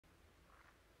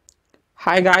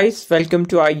Hi guys, welcome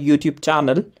to our YouTube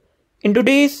channel. In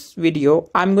today's video,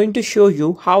 I'm going to show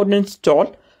you how to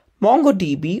install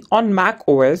MongoDB on Mac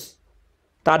OS,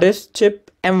 that is chip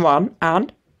M1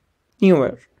 and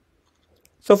newer.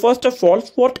 So first of all,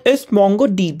 what is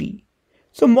MongoDB?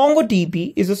 So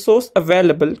MongoDB is a source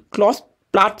available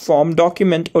cross-platform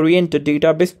document-oriented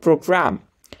database program.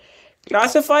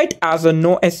 Classified as a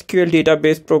NoSQL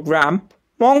database program,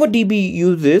 MongoDB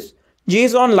uses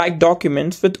JSON-like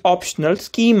documents with optional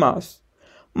schemas.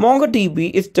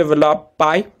 MongoDB is developed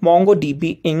by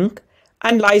MongoDB Inc.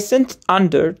 and licensed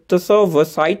under the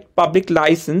server-side public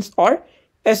license or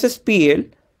SSPL,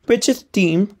 which is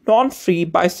deemed non-free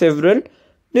by several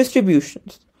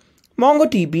distributions.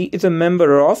 MongoDB is a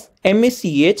member of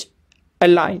MACH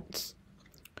Alliance.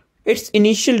 Its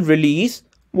initial release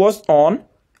was on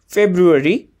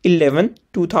February 11,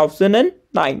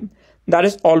 2009. That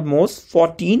is almost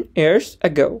 14 years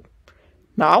ago.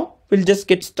 Now we'll just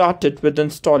get started with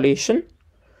installation.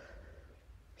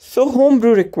 So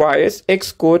Homebrew requires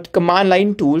Xcode command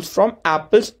line tools from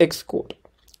Apple's Xcode.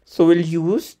 So we'll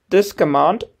use this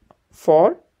command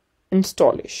for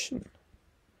installation.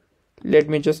 Let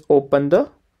me just open the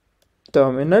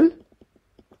terminal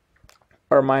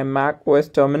or my Mac OS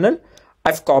terminal.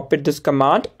 I've copied this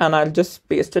command and I'll just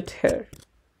paste it here.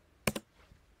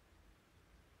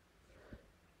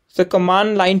 So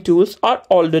command line tools are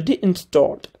already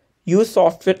installed. Use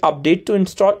software update to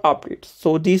install updates.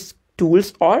 So these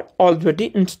tools are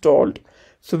already installed.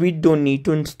 So we don't need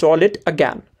to install it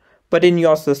again. But in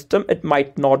your system, it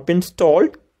might not be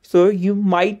installed. So you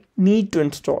might need to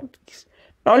install these.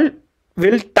 Now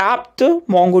we'll tap the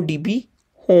MongoDB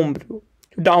Homebrew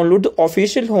to download the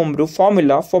official Homebrew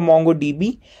formula for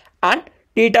MongoDB and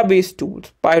database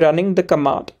tools by running the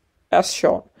command as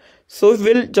shown. So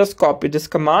we'll just copy this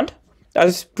command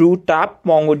as brew tap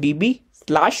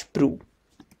mongodb/brew.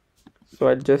 So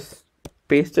I'll just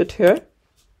paste it here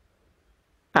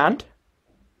and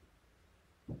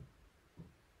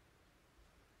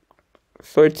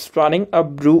so it's running a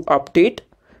brew update,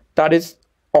 that is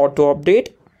auto update.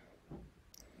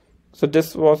 So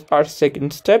this was our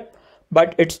second step,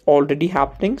 but it's already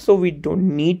happening, so we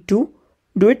don't need to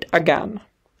do it again.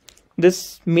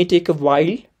 This may take a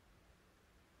while.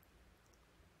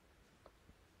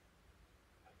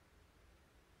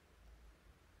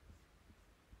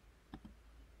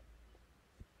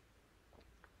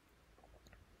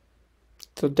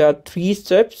 So there are three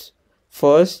steps.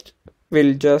 First,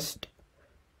 we'll just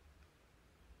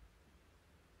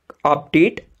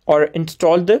update or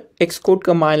install the Xcode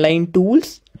command line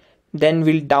tools. Then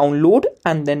we'll download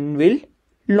and then we'll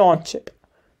launch it.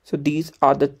 So these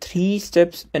are the three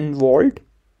steps involved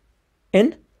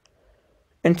in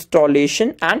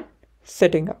installation and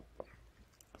setting up.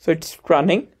 So it's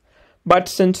running, but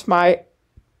since my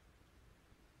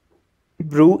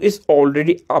brew is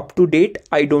already up to date,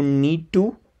 I don't need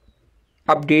to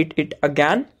update it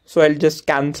again. So I'll just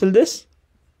cancel this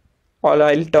or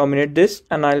I'll terminate this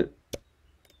and I'll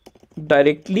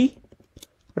directly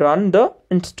run the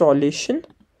installation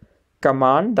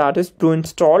command, that is brew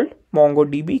install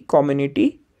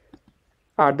mongodb-community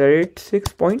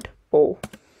 @6.0.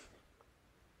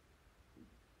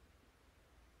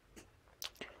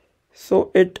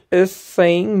 So it is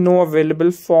saying no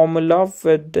available formula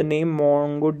with the name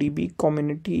MongoDB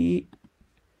community.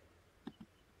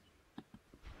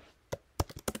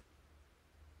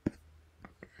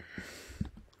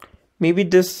 Maybe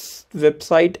this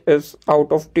website is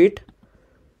out of date,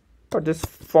 or this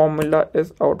formula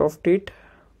is out of date.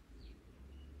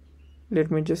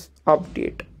 Let me just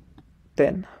update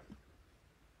then.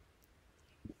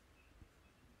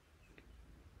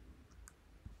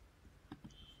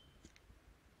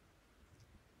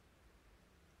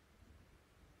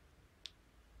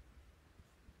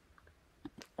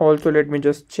 Also, let me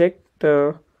just check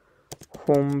the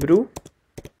Homebrew.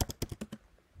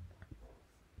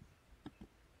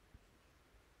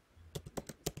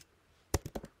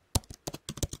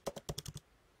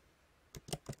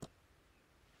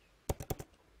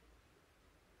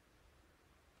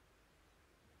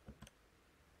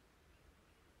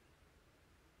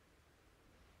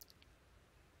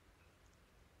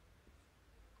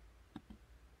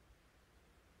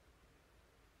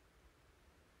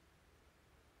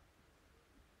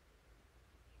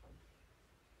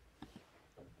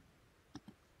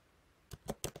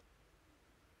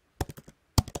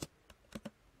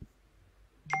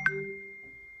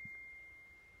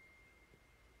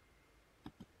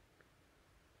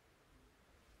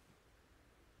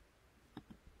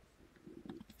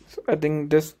 So I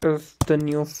think this is the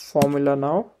new formula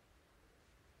now.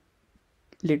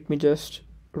 Let me just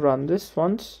run this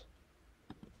once.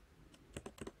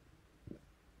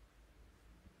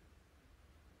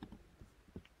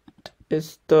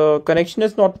 The connection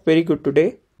is not very good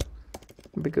today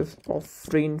because of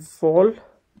rainfall.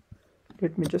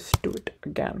 Let me just do it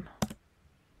again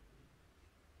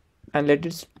and let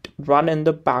it run in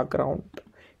the background.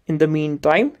 In the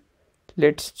meantime,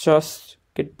 let's just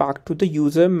get back to the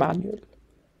user manual.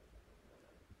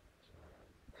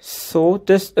 So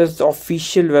this is the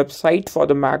official website for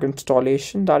the Mac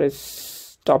installation, that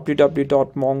is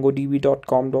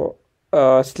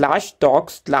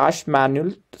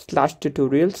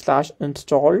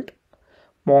www.mongodb.com/docs/manual/tutorial/installed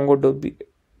MongoDB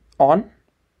on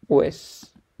OS.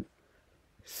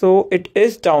 So it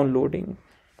is downloading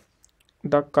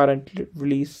the current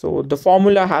release. So the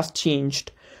formula has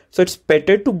changed. So it's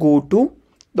better to go to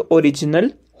the original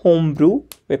Homebrew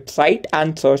website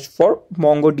and search for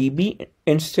MongoDB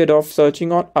instead of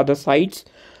searching on other sites,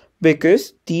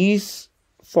 because these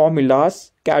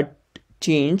formulas get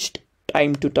changed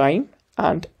time to time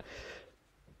and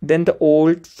then the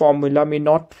old formula may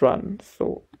not run.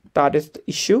 So that is the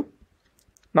issue.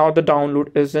 Now the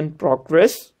download is in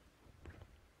progress.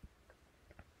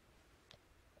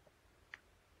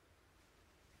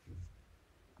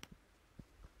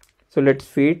 So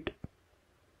let's wait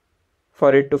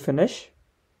for it to finish.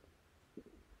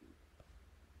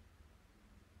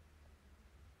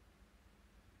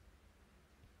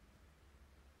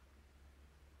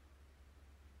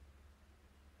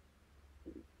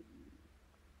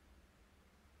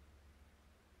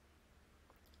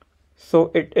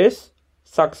 So it is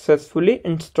successfully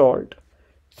installed.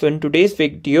 So in today's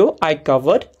video, I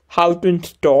covered how to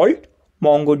install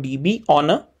MongoDB on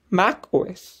a Mac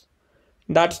OS.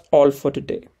 That's all for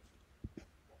today.